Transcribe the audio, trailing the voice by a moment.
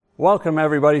Welcome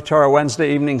everybody to our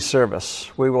Wednesday evening service.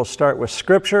 We will start with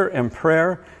scripture and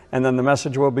prayer, and then the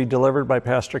message will be delivered by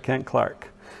Pastor Kent Clark.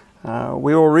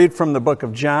 We will read from the book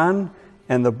of John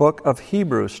and the book of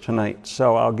Hebrews tonight.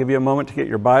 So I'll give you a moment to get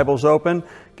your Bibles open,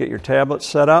 get your tablets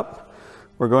set up.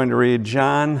 We're going to read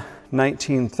John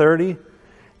 19:30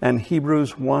 and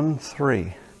Hebrews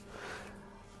 1:3.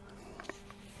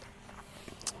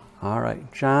 All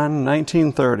right, John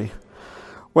 19:30.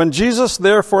 When Jesus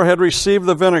therefore had received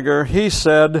the vinegar, he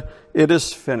said, "It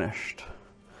is finished."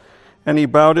 And he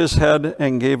bowed his head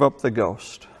and gave up the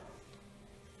ghost.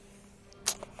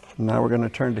 Now we're going to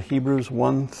turn to Hebrews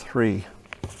 1:3.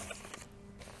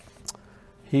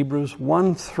 Hebrews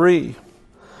 1:3.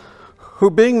 Who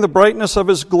being the brightness of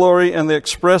his glory and the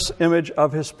express image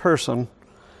of his person,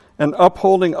 and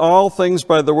upholding all things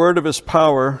by the word of his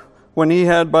power, when he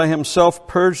had by himself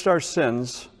purged our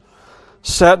sins,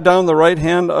 sat down the right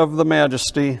hand of the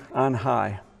Majesty on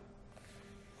high.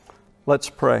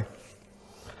 Let's pray.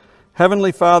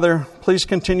 Heavenly Father, please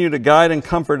continue to guide and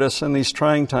comfort us in these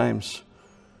trying times.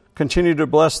 Continue to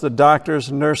bless the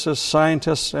doctors, nurses,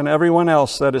 scientists, and everyone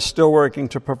else that is still working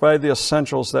to provide the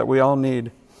essentials that we all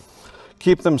need.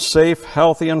 Keep them safe,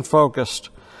 healthy, and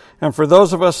focused. And for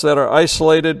those of us that are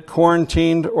isolated,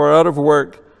 quarantined, or out of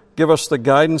work, give us the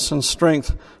guidance and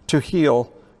strength to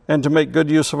heal and to make good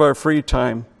use of our free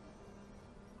time.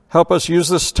 Help us use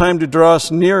this time to draw us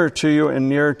nearer to you and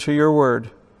nearer to your word.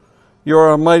 You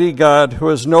are a mighty God who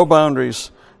has no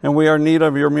boundaries, and we are in need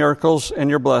of your miracles and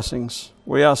your blessings.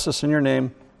 We ask this in your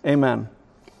name. Amen.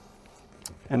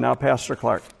 And now Pastor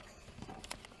Clark.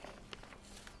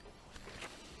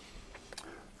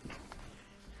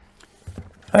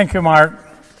 Thank you, Mark.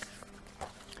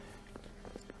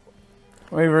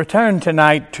 We return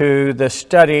tonight to the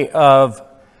study of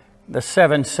the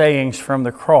 7 sayings from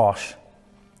the cross.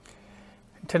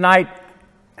 Tonight,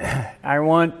 I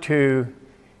want to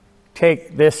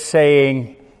take this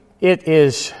saying, "It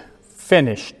is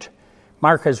finished."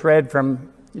 Mark has read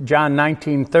from John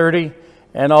 19:30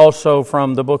 and also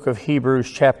from the book of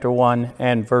Hebrews chapter 1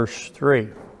 and verse 3.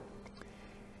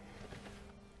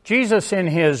 Jesus, in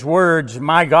his words,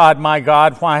 my God,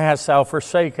 why hast thou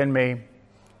forsaken me?"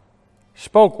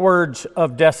 spoke words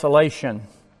of desolation.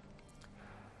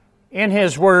 In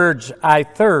his words, "I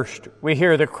thirst," we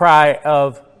hear the cry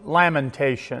of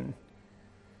lamentation.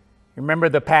 Remember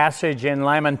the passage in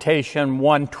Lamentation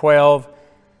 1:12,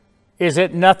 "Is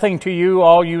it nothing to you,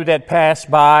 all you that pass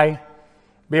by?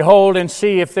 Behold and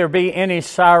see if there be any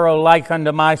sorrow like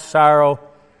unto my sorrow,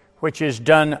 which is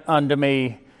done unto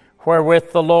me,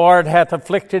 wherewith the Lord hath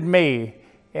afflicted me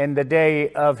in the day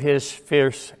of his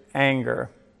fierce anger."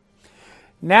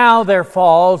 Now there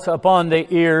falls upon the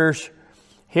ears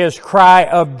his cry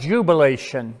of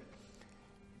jubilation.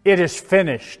 It is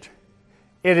finished.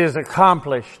 It is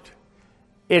accomplished.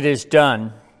 It is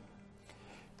done.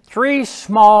 3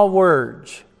 small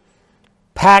words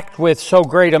packed with so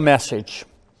great a message.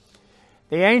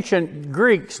 The ancient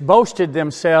Greeks boasted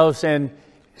themselves in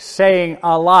saying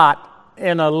a lot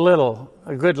in a little,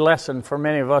 a good lesson for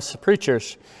many of us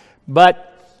preachers.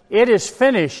 But "it is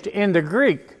finished" in the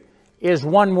Greek is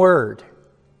one word.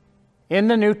 In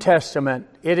the New Testament,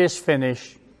 "it is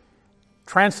finished,"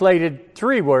 translated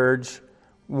 3 words,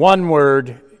 1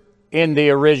 word in the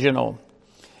original.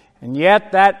 And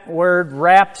yet that word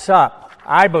wraps up,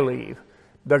 I believe,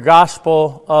 the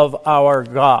gospel of our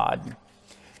God.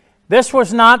 This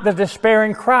was not the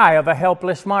despairing cry of a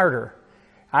helpless martyr.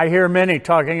 I hear many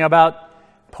talking about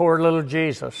poor little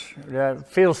Jesus,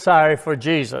 feel sorry for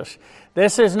Jesus.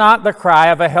 This is not the cry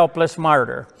of a helpless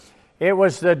martyr. It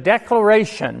was the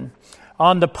declaration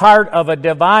on the part of a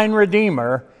divine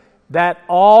Redeemer that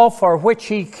all for which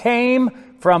he came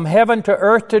from heaven to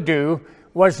earth to do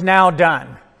was now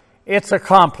done. It's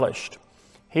accomplished.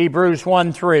 Hebrews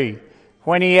 1:3.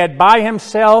 When he had by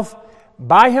himself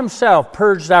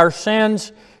purged our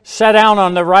sins, sat down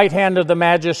on the right hand of the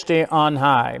Majesty on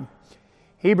high.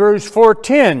 Hebrews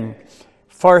 4:10.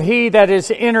 For he that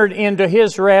is entered into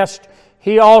his rest,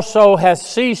 he also has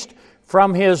ceased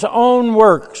from his own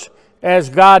works, as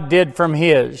God did from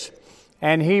his.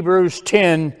 And Hebrews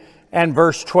 10 and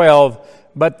verse 12.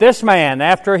 But this man,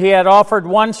 after he had offered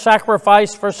one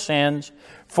sacrifice for sins,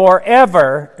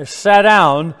 forever sat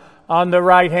down on the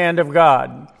right hand of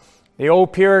God. The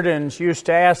old Puritans used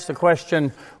to ask the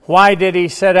question, why did he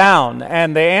sit down?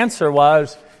 And the answer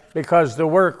was, because the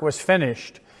work was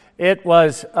finished. It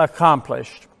was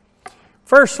accomplished.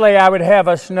 Firstly, I would have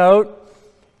us note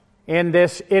in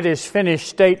this "it is finished"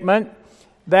 statement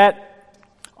that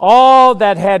all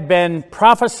that had been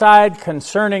prophesied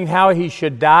concerning how he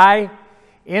should die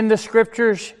in the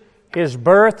Scriptures, His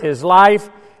birth, His life,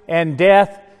 and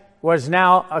death was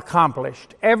now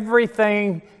accomplished.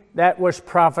 Everything that was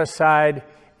prophesied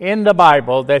in the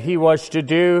Bible that He was to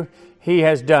do, He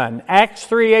has done. Acts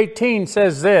 3:18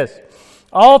 says this,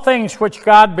 all things which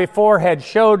God before had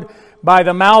showed by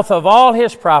the mouth of all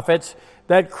His prophets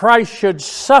that Christ should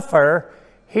suffer,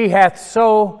 He hath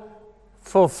so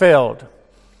fulfilled.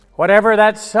 Whatever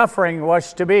that suffering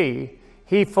was to be,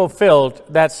 He fulfilled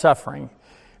that suffering.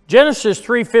 Genesis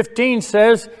 3:15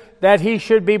 says that He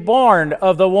should be born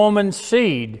of the woman's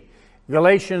seed.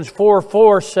 Galatians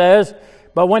 4:4 says,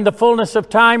 but when the fullness of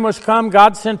time was come,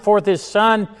 God sent forth His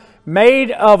Son,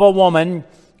 made of a woman,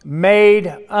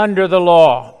 made under the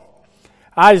law.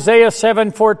 Isaiah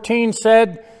 7:14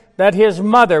 said that His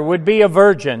mother would be a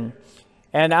virgin.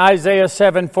 And Isaiah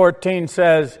 7:14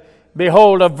 says,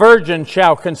 behold, a virgin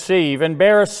shall conceive and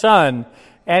bear a son,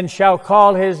 and shall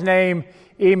call His name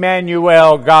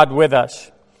Emmanuel, God with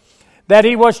us. That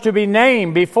He was to be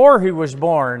named before He was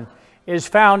born is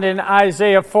found in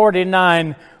Isaiah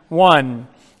 49:1.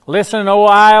 Listen, O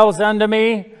isles, unto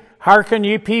me. Hearken,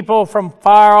 ye people from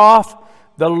far off.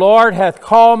 The Lord hath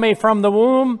called me from the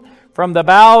womb, from the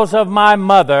bowels of my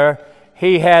mother.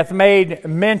 He hath made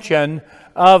mention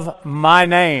of my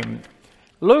name.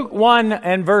 Luke 1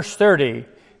 and verse 30.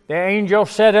 The angel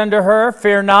said unto her,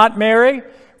 fear not, Mary,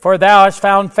 for thou hast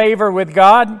found favor with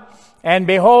God. And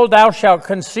behold, thou shalt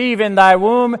conceive in thy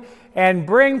womb, and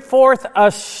bring forth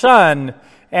a son,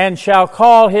 and shall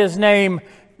call his name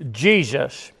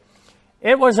Jesus.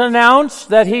 It was announced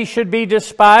that he should be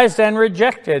despised and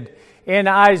rejected in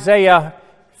Isaiah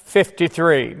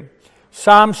 53.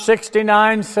 Psalm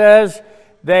 69 says,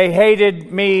 they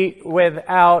hated me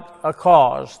without a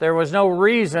cause. There was no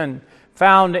reason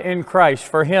found in Christ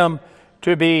for Him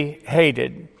to be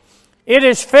hated. It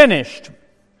is finished.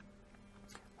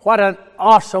 What an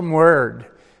awesome word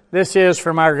this is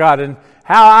from our God, and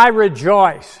how I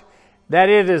rejoice that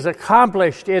it is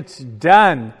accomplished, it's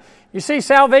done. You see,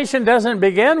 salvation doesn't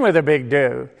begin with a big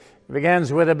do. It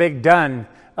begins with a big done,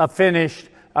 a finished,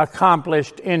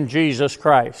 accomplished in Jesus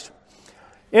Christ.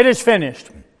 It is finished.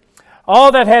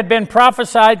 All that had been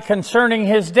prophesied concerning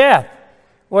His death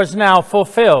was now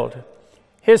fulfilled.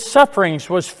 His sufferings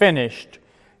was finished.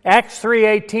 Acts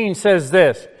 3:18 says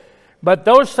this, but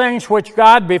those things which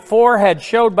God before had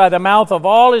showed by the mouth of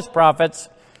all His prophets,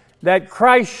 that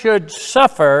Christ should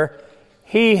suffer,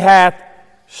 He hath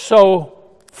so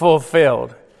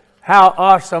fulfilled. How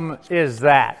awesome is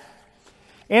that?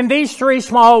 In these three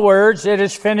small words, it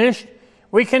is finished,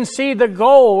 we can see the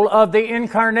goal of the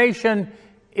incarnation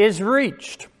is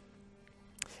reached.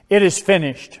 It is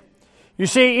finished. You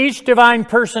see, each divine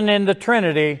person in the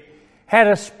Trinity had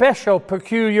a special,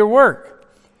 peculiar work.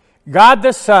 God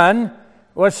the Son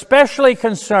was specially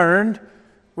concerned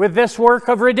with this work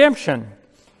of redemption.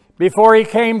 Before He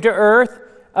came to earth,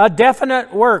 a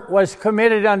definite work was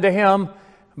committed unto Him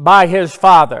by His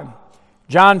Father.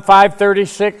 John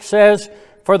 5:36 says,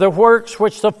 for the works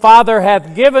which the Father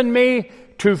hath given me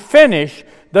to finish,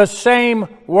 the same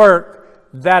work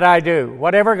that I do.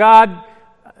 Whatever God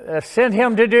sent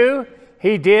Him to do,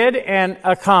 He did and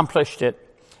accomplished it.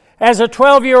 As a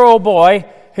 12-year-old boy,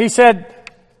 he said,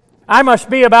 I must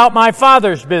be about my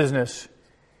Father's business.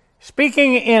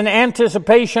 Speaking in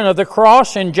anticipation of the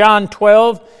cross in John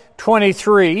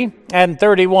 12:23 and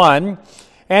 31,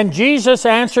 and Jesus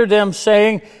answered them,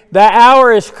 saying, the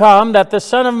hour is come that the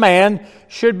Son of Man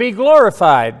should be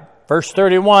glorified. Verse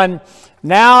 31,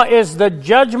 now is the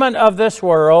judgment of this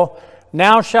world.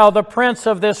 Now shall the prince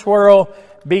of this world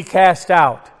be cast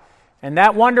out. And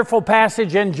that wonderful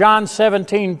passage in John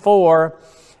 17:4,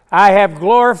 I have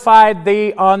glorified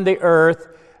thee on the earth.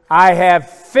 I have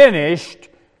finished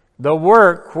the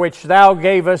work which thou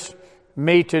gavest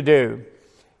me to do.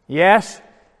 Yes,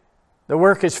 the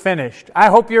work is finished. I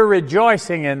hope you're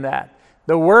rejoicing in that.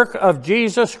 The work of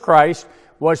Jesus Christ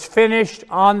was finished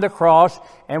on the cross,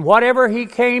 and whatever He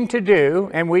came to do,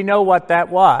 and we know what that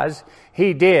was,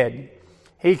 He did.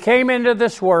 He came into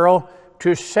this world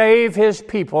to save His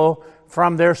people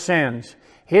from their sins.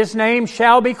 His name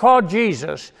shall be called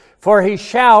Jesus, for He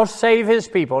shall save His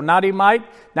people. Not He might,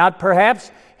 not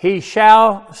perhaps, He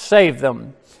shall save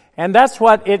them. And that's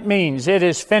what it means. It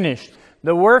is finished.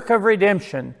 The work of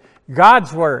redemption,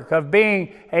 God's work of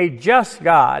being a just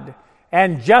God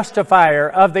and justifier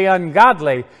of the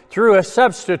ungodly through a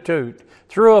substitute,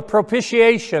 through a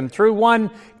propitiation, through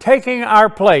one taking our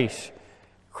place.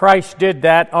 Christ did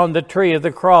that on the tree of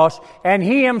the cross, and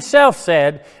He Himself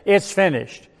said, it's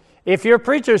finished. If your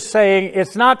preacher's saying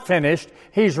it's not finished,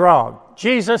 he's wrong.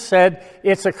 Jesus said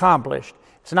it's accomplished.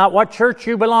 It's not what church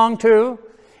you belong to.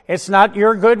 It's not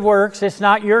your good works. It's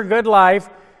not your good life,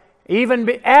 even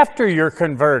after you're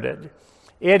converted.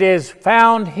 It is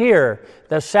found here,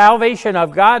 the salvation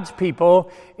of God's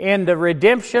people in the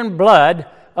redemption blood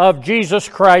of Jesus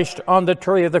Christ on the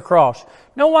tree of the cross.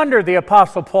 No wonder the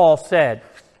Apostle Paul said,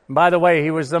 by the way,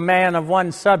 he was the man of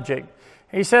one subject.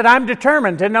 He said, I'm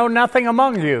determined to know nothing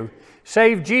among you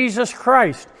save Jesus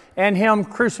Christ and Him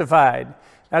crucified.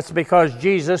 That's because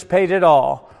Jesus paid it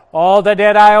all. All the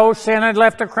debt I owe, sin had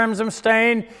left a crimson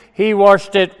stain. He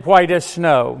washed it white as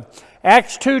snow.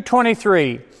 Acts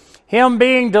 2:23, Him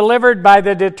being delivered by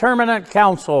the determinate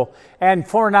counsel and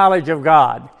foreknowledge of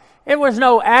God. It was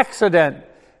no accident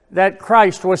that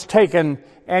Christ was taken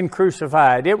and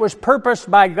crucified. It was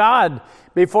purposed by God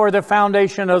before the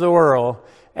foundation of the world,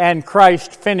 and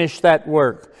Christ finished that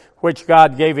work which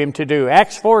God gave Him to do.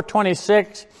 Acts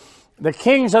 4:26, the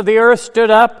kings of the earth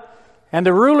stood up, and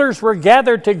the rulers were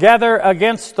gathered together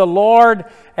against the Lord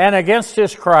and against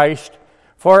His Christ,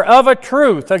 for of a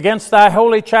truth against thy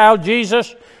holy child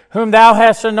Jesus, whom thou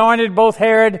hast anointed, both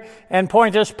Herod and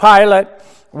Pontius Pilate,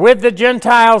 with the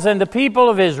Gentiles and the people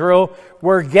of Israel,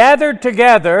 were gathered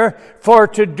together for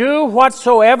to do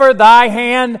whatsoever thy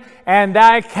hand and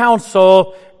thy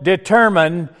counsel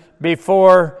determined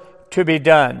before to be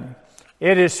done.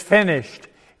 It is finished.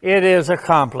 It is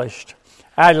accomplished.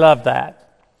 I love that.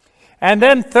 And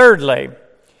then thirdly,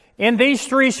 in these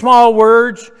three small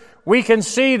words, we can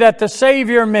see that the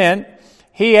Savior meant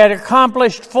He had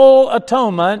accomplished full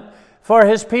atonement for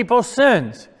His people's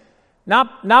sins.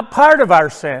 Not part of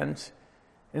our sins,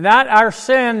 not our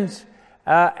sins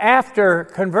after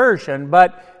conversion,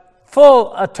 but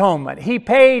full atonement. He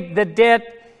paid the debt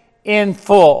in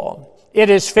full.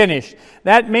 It is finished.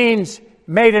 That means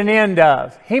made an end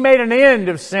of. He made an end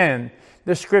of sin,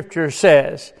 the Scripture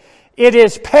says. It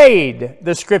is paid,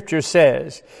 the Scripture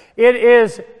says. It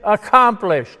is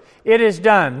accomplished. It is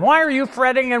done. Why are you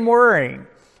fretting and worrying?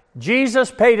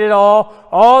 Jesus paid it all.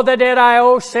 All the debt I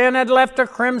owe, sin had left a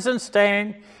crimson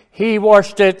stain. He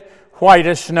washed it white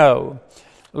as snow.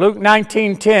 Luke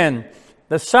 19:10,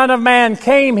 the Son of Man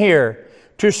came here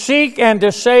to seek and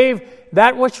to save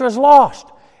that which was lost.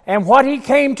 And what He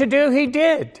came to do, He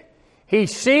did. He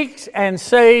seeks and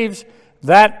saves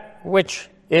that which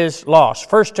is lost.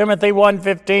 1 Timothy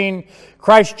 1:15,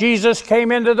 Christ Jesus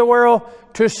came into the world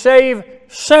to save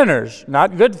sinners,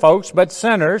 not good folks, but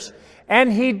sinners,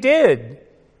 and He did.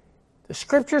 The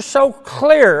Scripture's so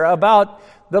clear about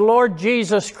the Lord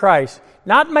Jesus Christ,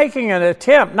 not making an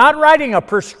attempt, not writing a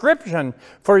prescription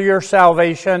for your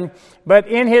salvation, but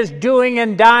in His doing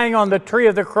and dying on the tree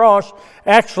of the cross,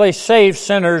 actually saved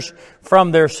sinners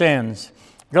from their sins.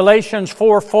 Galatians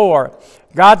 4:4,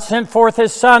 God sent forth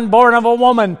His Son, born of a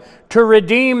woman, to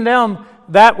redeem them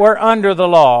that were under the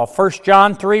law. 1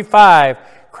 John 3:5,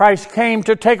 Christ came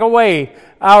to take away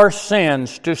our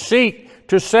sins, to seek,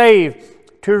 to save,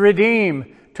 to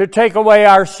redeem, to take away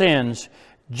our sins.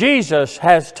 Jesus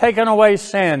has taken away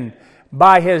sin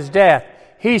by His death.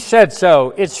 He said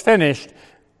so. It's finished.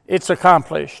 It's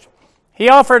accomplished. He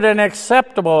offered an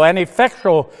acceptable and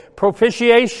effectual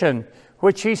propitiation,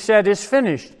 which He said is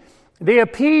finished. The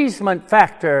appeasement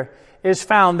factor is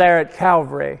found there at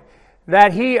Calvary,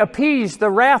 that He appeased the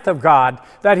wrath of God,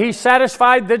 that He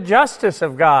satisfied the justice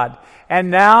of God. And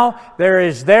now there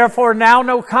is therefore now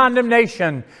no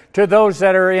condemnation to those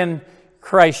that are in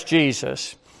Christ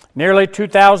Jesus. Nearly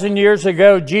 2,000 years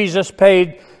ago, Jesus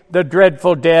paid the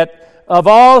dreadful debt of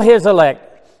all His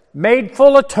elect, made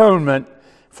full atonement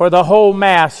for the whole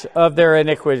mass of their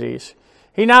iniquities.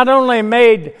 He not only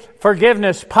made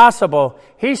forgiveness possible,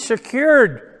 He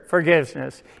secured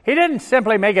forgiveness. He didn't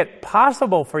simply make it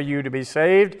possible for you to be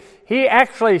saved. He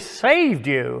actually saved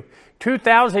you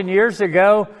 2,000 years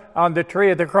ago on the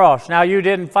tree of the cross. Now, you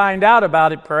didn't find out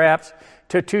about it perhaps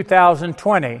to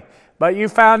 2020, but you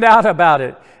found out about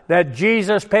it, that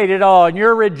Jesus paid it all, and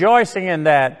you're rejoicing in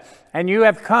that, and you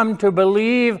have come to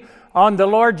believe on the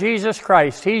Lord Jesus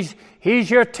Christ. He's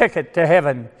your ticket to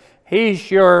heaven.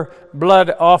 He's your blood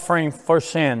offering for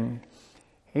sin.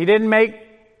 He didn't make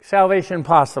salvation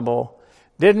possible,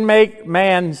 didn't make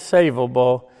man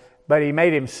savable, but He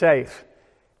made him safe.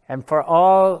 And for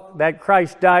all that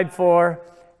Christ died for,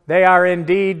 they are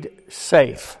indeed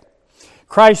safe.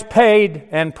 Christ paid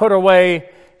and put away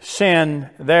sin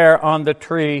there on the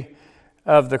tree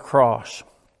of the cross.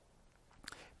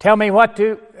 Tell me what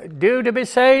to do to be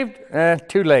saved?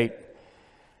 Too late.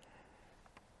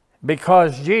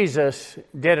 Because Jesus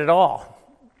did it all.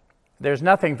 There's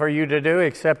nothing for you to do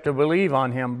except to believe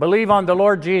on Him. Believe on the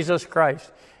Lord Jesus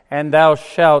Christ, and thou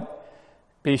shalt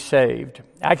be saved.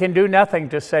 I can do nothing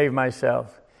to save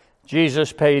myself.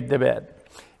 Jesus paid the debt.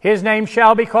 His name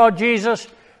shall be called Jesus,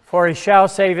 for He shall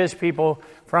save His people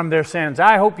from their sins.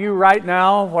 I hope you right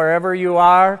now, wherever you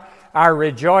are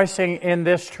rejoicing in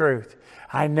this truth.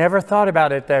 I never thought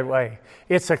about it that way.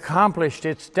 It's accomplished.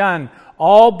 It's done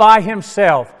all by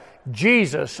Himself.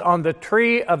 Jesus on the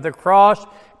tree of the cross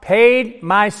paid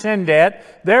my sin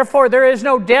debt. Therefore, there is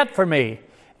no debt for me.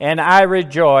 And I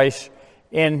rejoice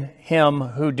in Him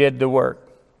who did the work.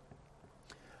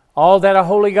 All that a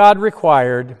holy God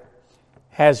required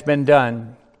has been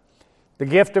done. The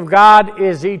gift of God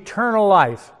is eternal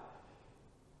life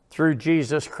through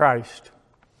Jesus Christ.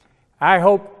 I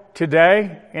hope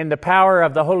today, in the power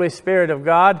of the Holy Spirit of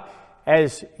God,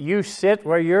 as you sit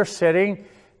where you're sitting,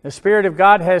 the Spirit of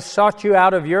God has sought you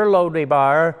out of your lowly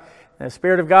bar. The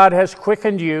Spirit of God has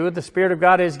quickened you. The Spirit of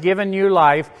God has given you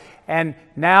life. And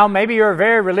now maybe you're a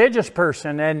very religious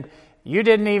person and you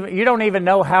don't even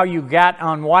know how you got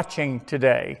on watching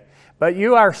today. But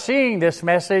you are seeing this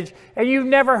message and you've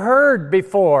never heard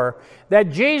before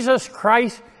that Jesus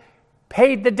Christ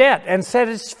paid the debt and said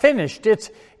it's finished.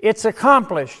 It's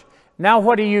accomplished. Now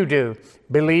what do?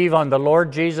 Believe on the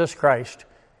Lord Jesus Christ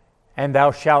and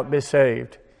thou shalt be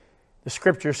saved. The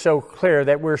Scripture is so clear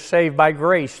that we're saved by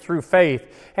grace through faith.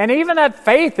 And even that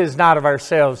faith is not of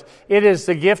ourselves. It is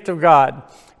the gift of God.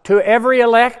 To every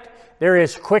elect, there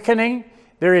is quickening,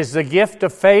 there is the gift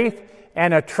of faith,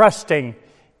 and a trusting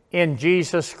in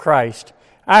Jesus Christ.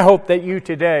 I hope that you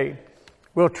today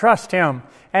will trust Him,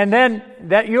 and then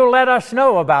that you'll let us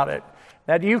know about it,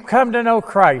 that you've come to know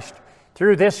Christ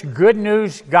through this good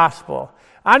news gospel.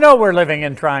 I know we're living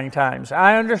in trying times.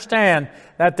 I understand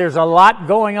that there's a lot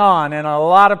going on in a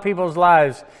lot of people's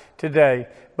lives today.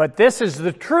 But this is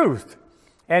the truth.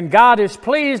 And God is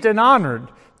pleased and honored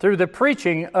through the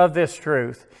preaching of this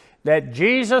truth that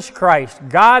Jesus Christ,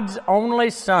 God's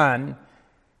only Son,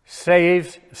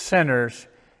 saves sinners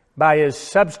by His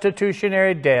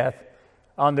substitutionary death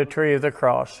on the tree of the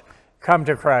cross. Come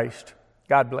to Christ.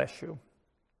 God bless you.